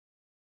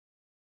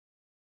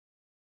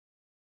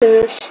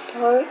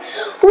start.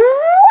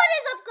 What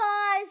is up,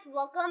 guys?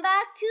 Welcome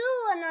back to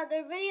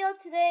another video.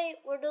 Today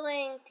we're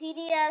doing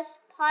TDS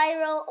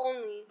PYRO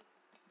only.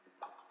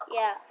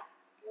 Yeah.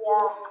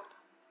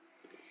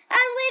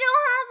 And we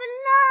don't have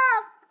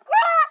enough.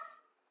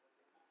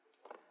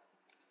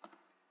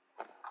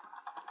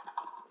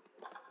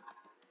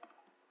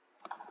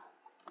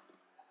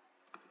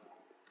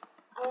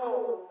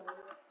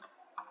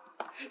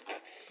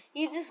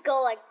 You just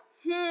go like,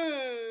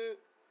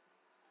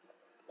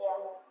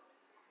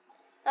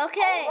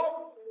 Okay.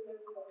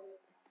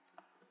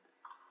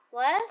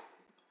 What?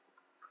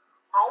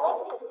 I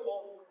like to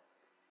sing.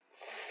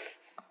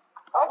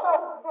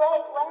 Also,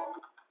 place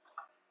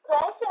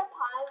your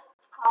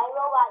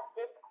pyro at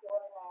this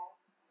corner.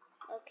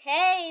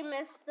 Okay,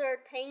 Mr.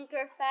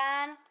 Tanker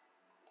fan.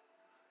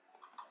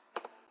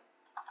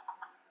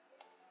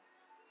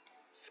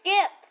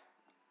 Skip.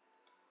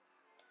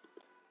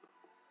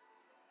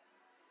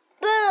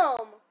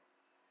 Boom.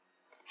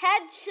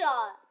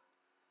 Headshot.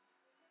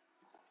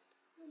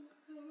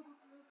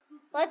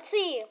 Let's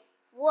see.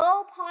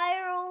 Will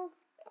Pyro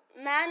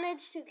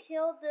manage to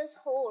kill this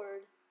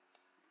horde?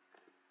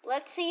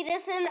 Let's see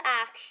this in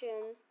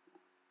action.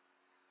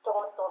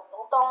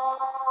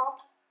 Oh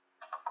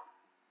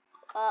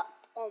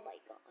my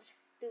god,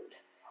 dude.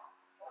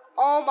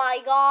 Oh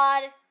my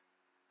god.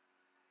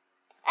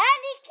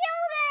 And he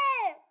killed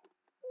it!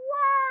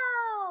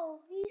 Wow!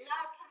 He's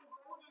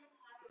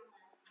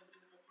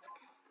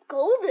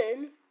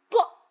golden?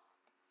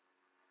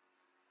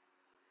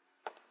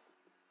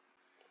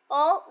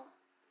 Oh.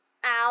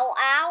 Ow,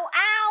 ow,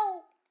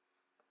 ow!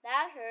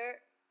 That hurt.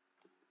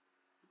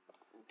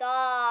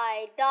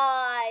 Die.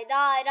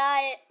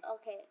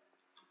 Okay.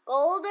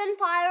 Golden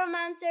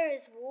Pyromancer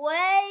is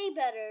way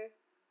better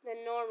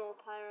than normal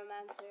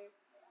Pyromancer.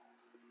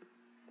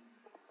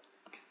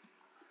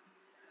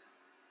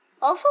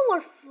 Also,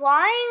 we're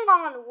flying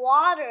on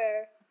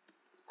water.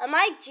 Am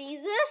I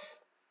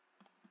Jesus?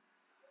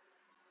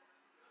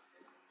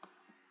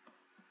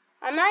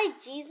 Am I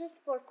Jesus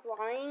for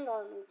flying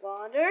on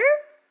water?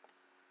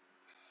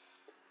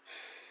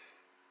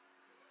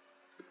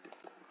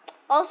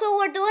 Also,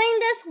 we're doing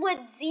this with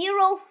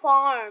 0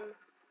 farm.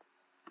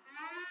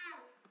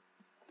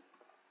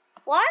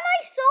 Why am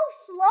I so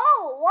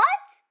slow? What?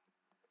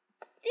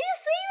 Do you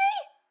see me?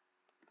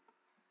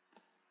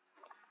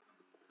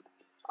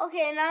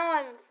 Okay, now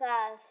I'm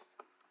fast.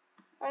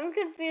 I'm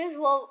confused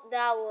what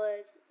that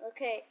was.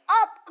 Okay,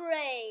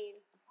 upgrade.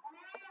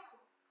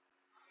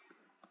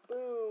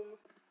 Boom.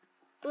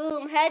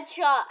 Boom,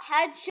 headshot.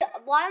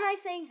 Why am I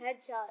saying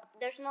headshot?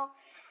 There's no...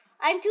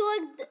 I'm too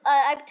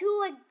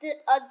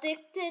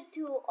addicted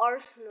to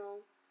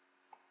Arsenal.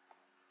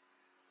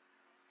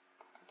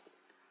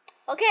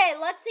 Okay,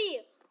 let's see.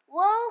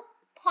 Will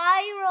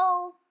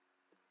Pyro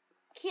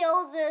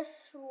kill these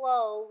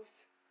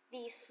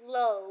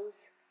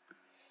slows?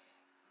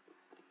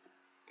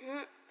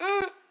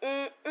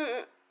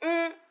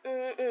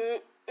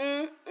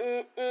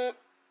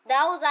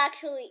 That was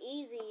actually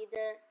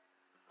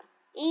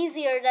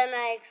easier than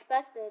I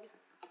expected.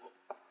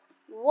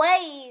 Way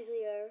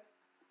easier.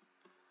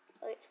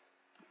 Wait.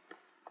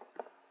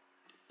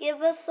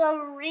 Give us a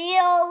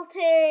real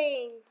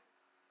thing.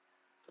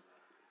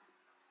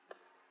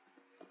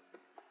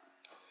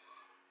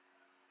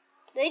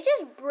 They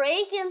just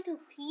break into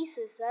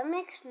pieces. That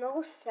makes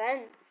no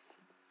sense.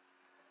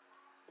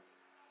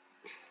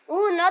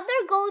 Ooh,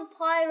 another gold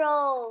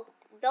pyro.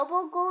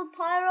 Double gold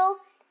pyro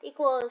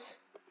equals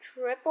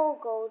triple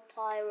gold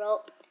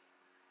pyro.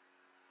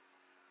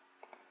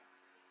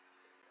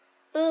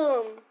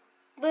 Boom.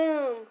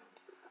 Boom.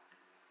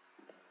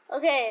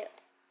 Okay.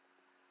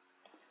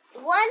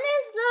 When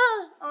is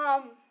the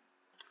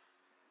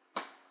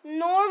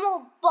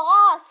normal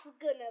boss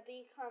gonna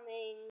be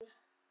coming?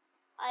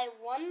 I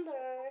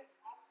wonder.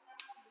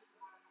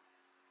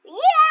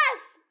 Yes!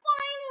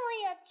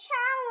 Finally a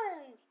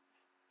challenge!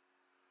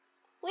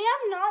 We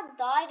have not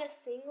died a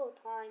single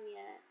time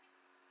yet.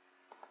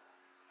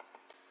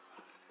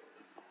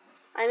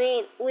 I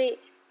mean,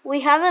 we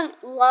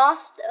haven't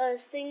lost a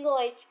single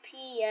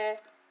HP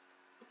yet.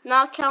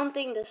 Not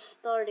counting the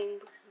starting,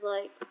 because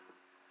like...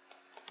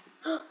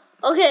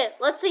 Okay,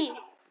 let's see.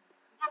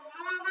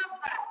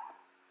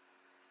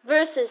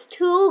 Versus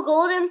 2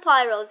 golden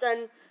pyros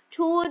and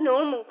 2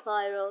 normal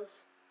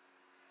pyros.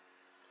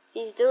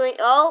 He's doing...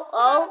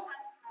 Oh!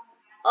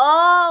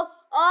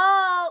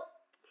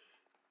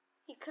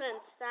 He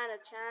couldn't stand a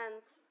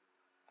chance.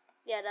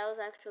 Yeah, that was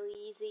actually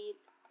easy.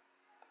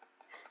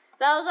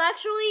 That was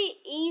actually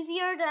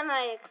easier than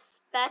I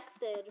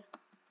expected.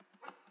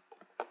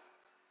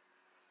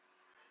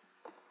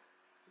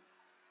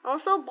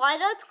 Also, by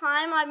the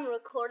time I'm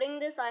recording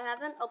this, I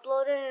haven't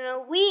uploaded in a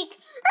week.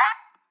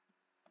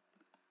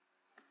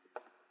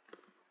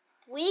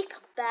 Week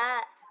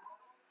back.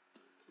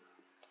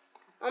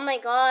 Oh my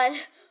god.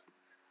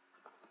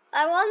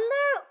 I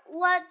wonder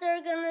what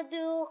they're gonna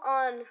do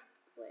on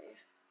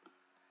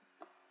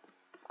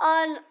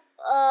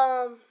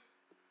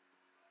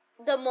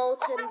the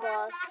molten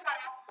boss.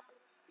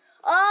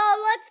 Oh,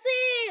 let's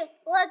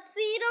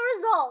see the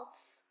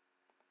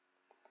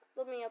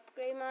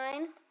upgrade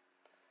mine.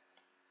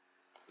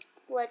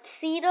 Let's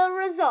see the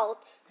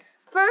results.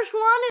 First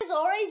one is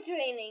already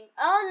draining.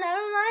 Oh,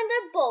 never mind,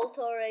 they're both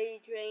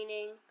already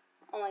draining.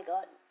 Oh my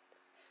god.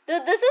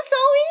 Dude, this is so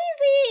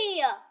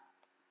easy!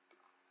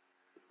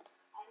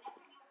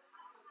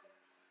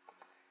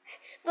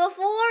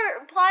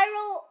 Before,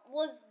 Pyro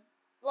was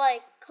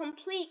like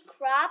complete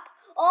crap.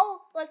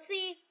 Oh, let's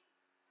see.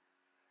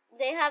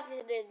 They have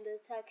hidden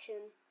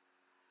detection.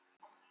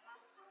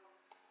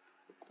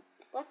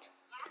 What?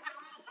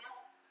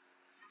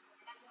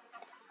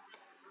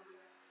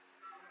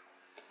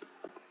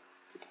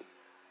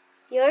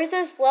 Yours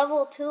is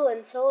level 2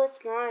 and so is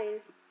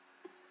mine.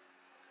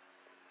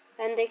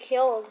 And they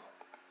killed.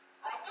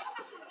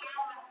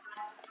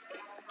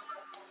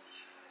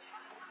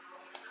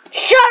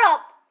 Shut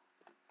up!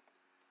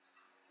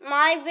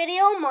 My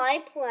video,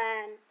 my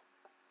plan.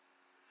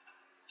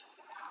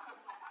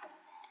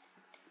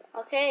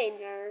 Okay,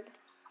 nerd.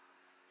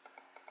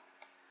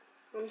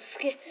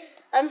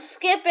 I'm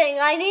skipping.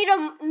 I need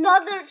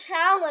another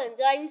challenge.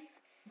 I'm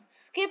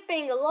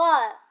skipping a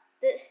lot.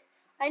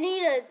 I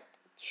need a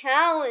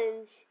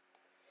challenge.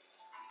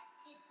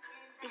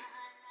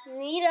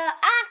 Need an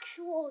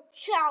actual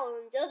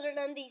challenge other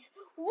than these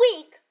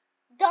weak,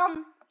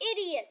 dumb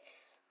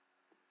idiots.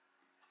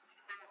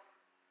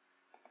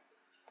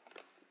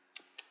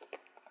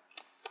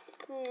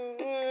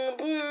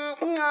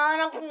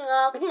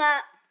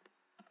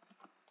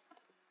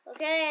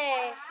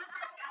 Okay.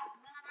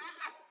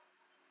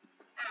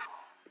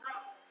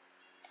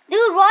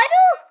 Dude, why do...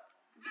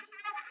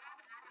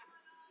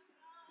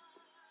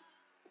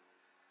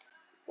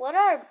 What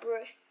are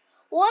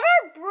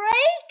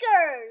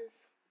breakers?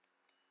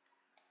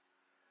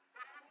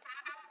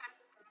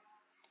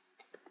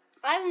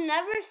 I've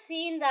never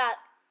seen that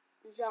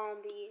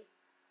zombie.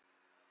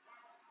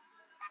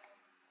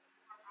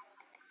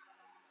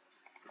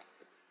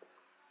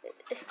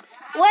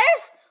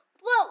 Where's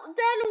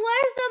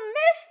the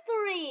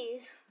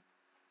mysteries?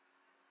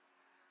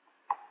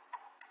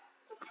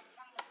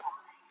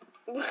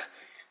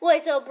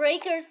 Wait, so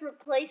breakers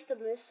replace the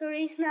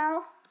mysteries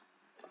now?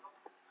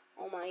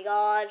 Oh my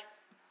god.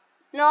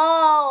 No,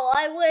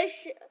 I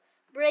wish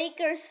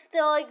breakers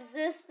still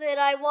existed.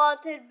 I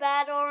wanted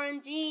bad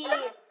RNG.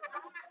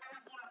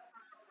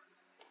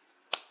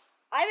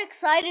 I'm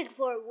excited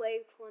for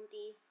Wave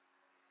 20.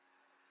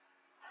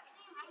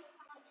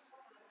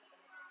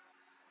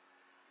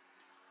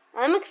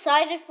 I'm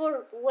excited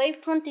for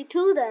Wave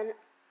 22 then.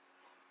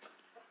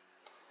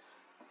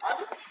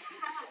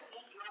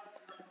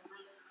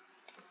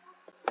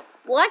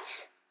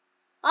 What?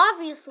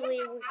 Obviously.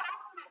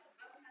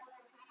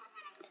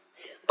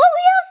 But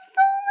we have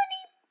so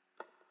many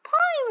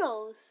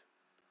pyros.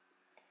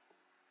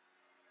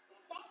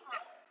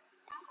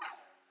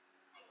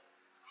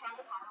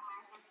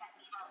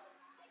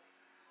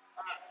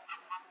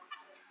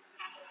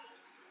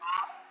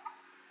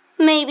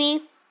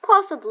 Maybe.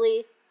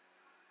 Possibly.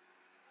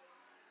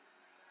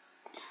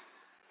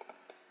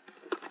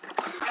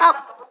 Oh.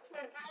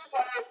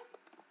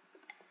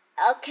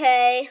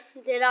 Okay.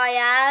 Did I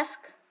ask?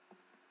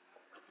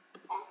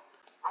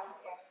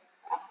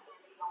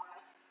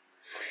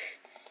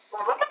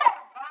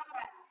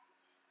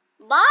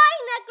 Bye,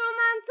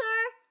 Necromancer.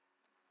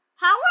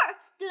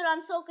 Dude,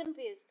 I'm so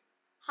confused.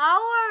 How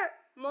are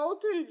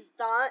Moltons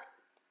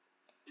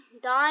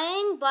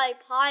dying by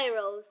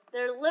pyros?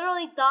 They're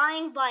literally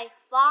dying by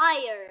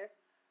fire.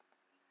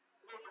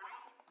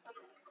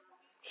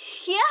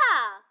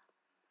 Yeah.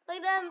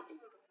 Like them.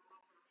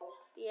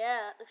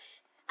 Yeah.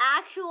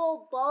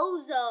 Actual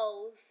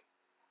bozos.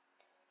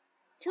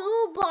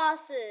 2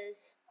 bosses.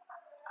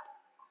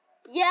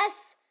 Yes.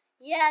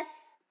 Yes.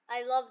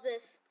 I love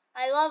this.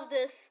 I love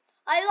this.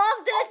 I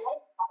love this.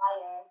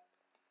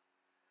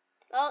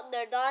 Oh,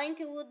 they're dying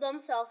to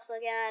themselves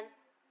again.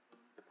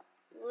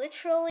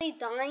 Literally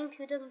dying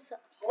to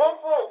themselves. This wave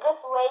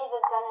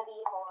is gonna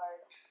be hard.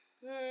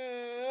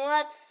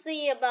 Let's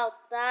see about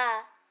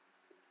that.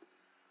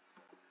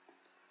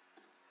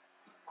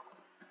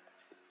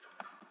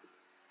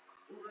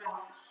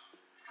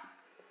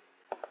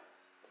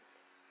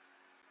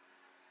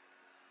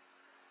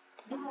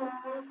 Why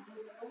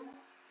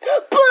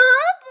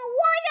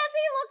does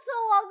he look so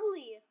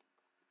ugly?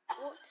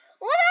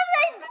 What have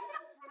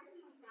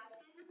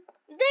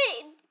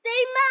they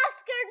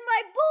massacred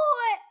my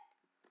boy.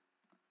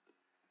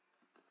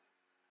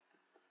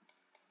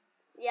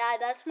 Yeah,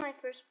 that's my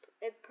first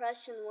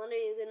impression. What are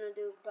you gonna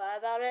do? Cry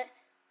about it?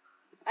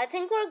 I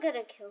think we're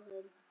gonna kill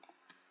him.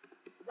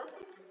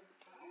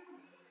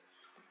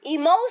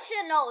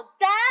 Emotional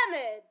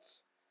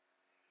damage.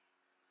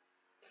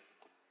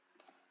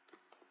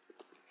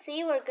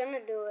 See, we're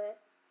gonna do it.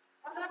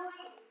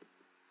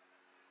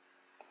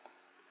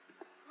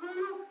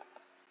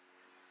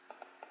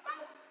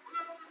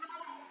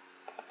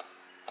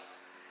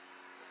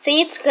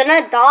 See, it's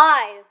gonna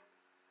die.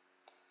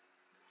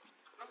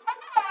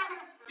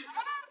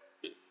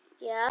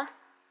 Yeah.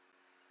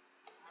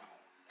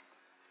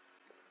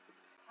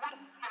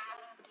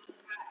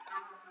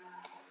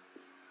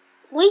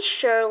 We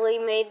surely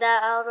made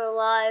that out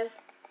alive.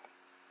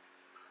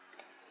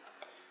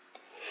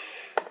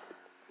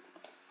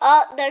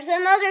 Oh, there's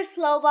another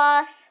slow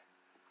boss.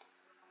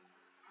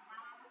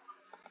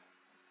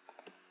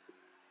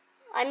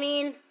 I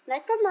mean,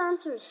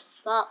 necromancers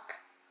suck.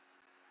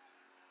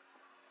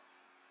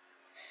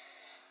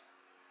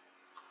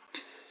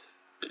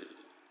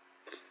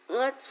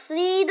 Let's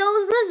see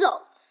those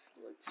results.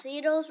 Let's see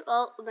those.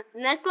 Oh,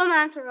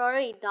 necromancer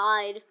already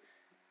died.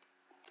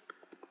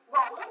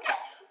 Wow, look at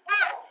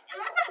wow, it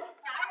looks like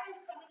fire is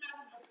coming out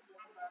of this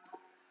water.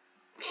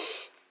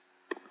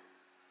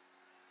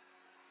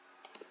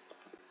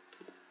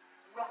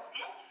 Bro,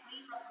 get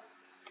trees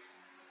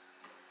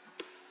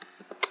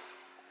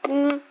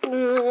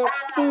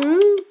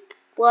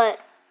What?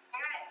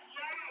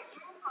 Your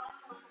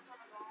confidence are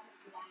wrong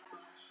that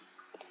much.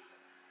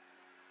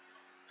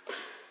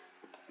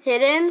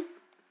 Hidden?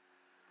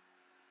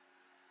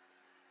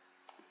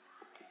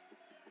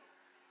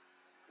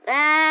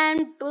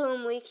 And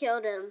boom, we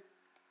killed him.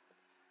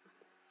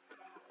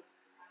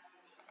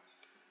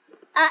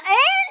 An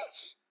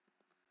inch?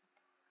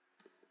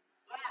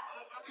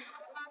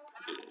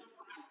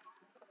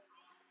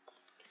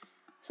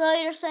 So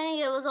you're saying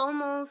it was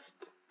almost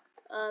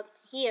up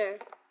here.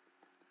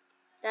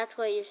 That's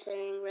what you're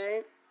saying,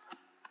 right?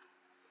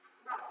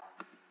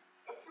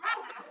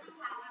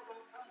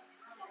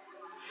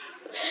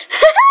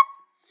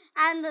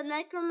 And the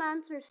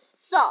necromancers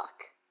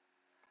suck.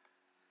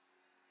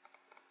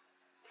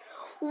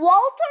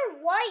 Walter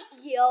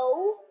White,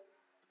 yo.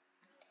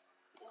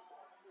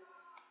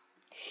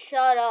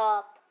 Shut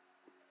up.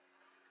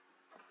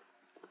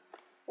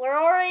 We're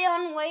already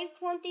on wave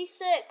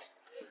 26.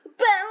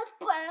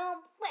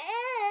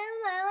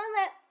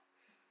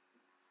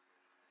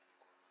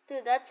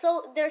 Dude,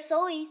 they're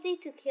so easy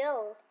to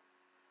kill.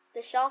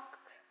 The shocks.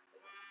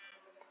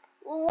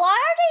 Well, why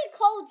are they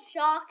called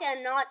shock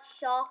and not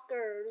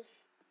shockers?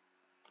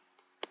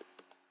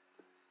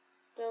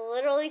 They're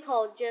literally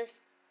called just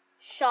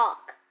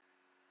shock.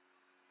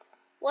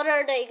 What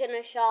are they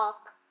gonna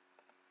shock?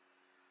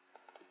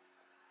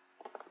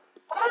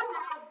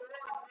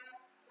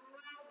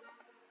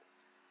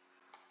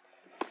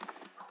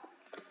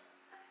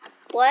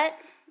 What?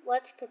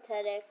 What's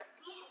pathetic?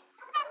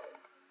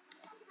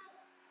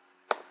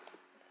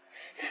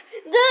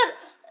 Dude,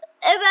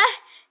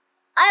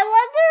 I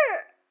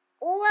wonder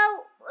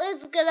what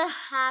is gonna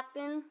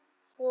happen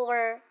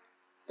for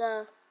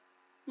the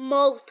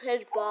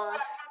molted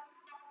boss.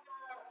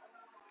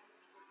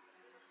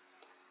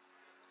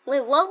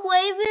 Wait, what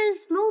wave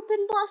is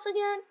molten boss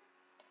again?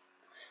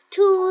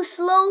 2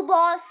 slow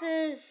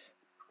bosses.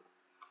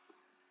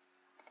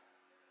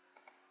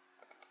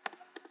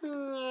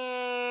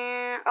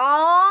 Yeah.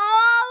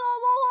 Oh,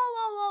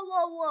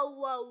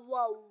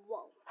 whoa.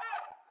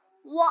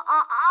 What?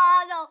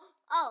 No.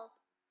 Oh.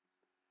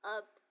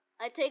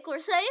 I think we're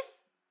safe?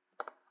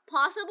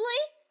 Possibly?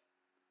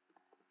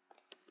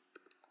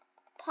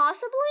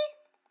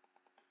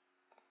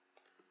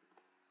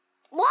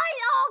 Why?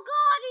 Oh,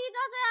 God, he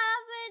doesn't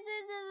have it.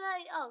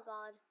 Oh,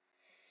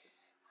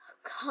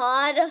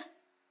 God.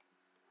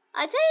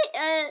 I think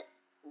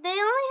they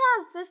only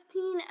have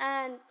 15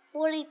 and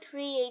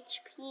 43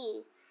 HP.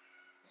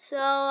 So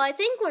I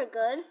think we're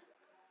good.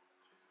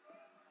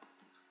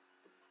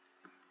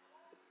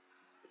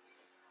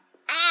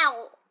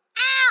 Ow!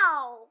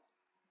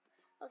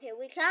 Okay,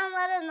 we can't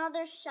let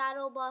another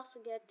shadow boss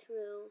get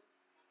through.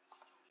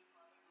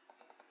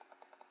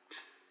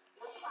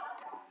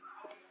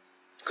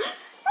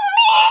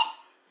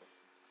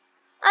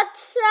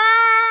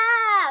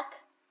 Attack!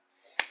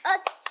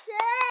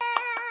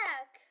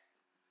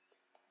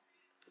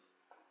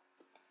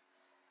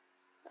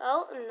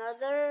 Oh,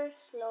 another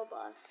slow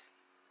boss.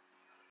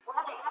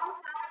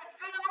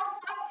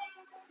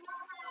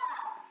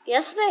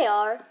 Yes, they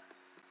are.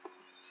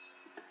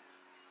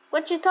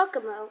 What you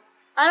talking about?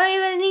 I don't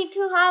even need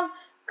to have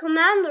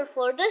commander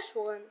for this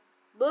one.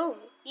 Boom,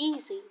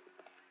 easy.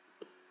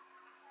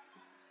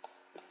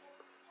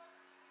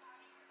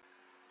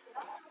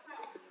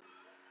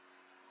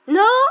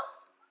 No!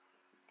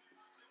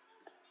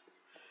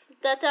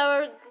 That's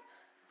our...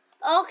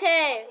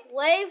 Okay,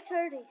 wave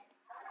 30.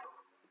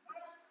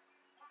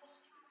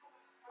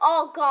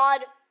 Oh,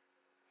 God.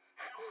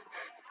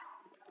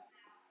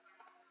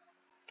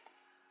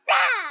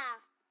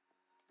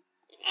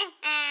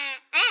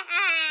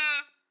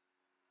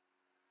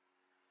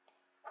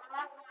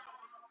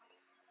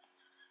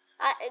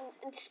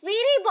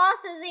 Speedy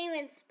boss isn't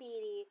even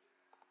speedy.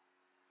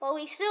 But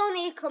we still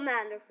need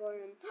commander for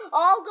him.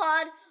 Oh,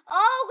 God.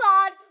 Oh,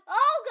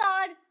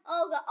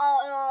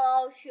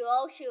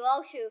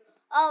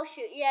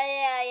 shoot.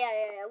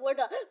 Yeah. We're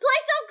done. Play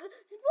some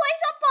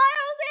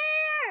pyros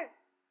here.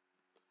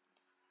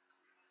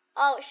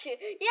 Oh, shoot.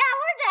 Yeah,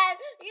 we're dead.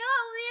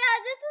 Yeah,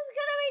 this is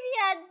gonna be the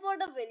end for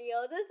the video.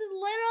 This is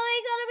literally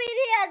gonna be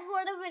the end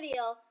for the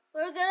video.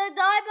 We're gonna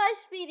die by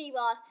Speedy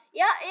Boss.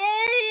 Yeah.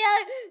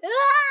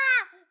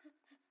 Ah!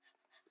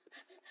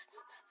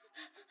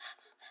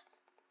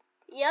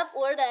 Yep,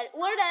 we're dead.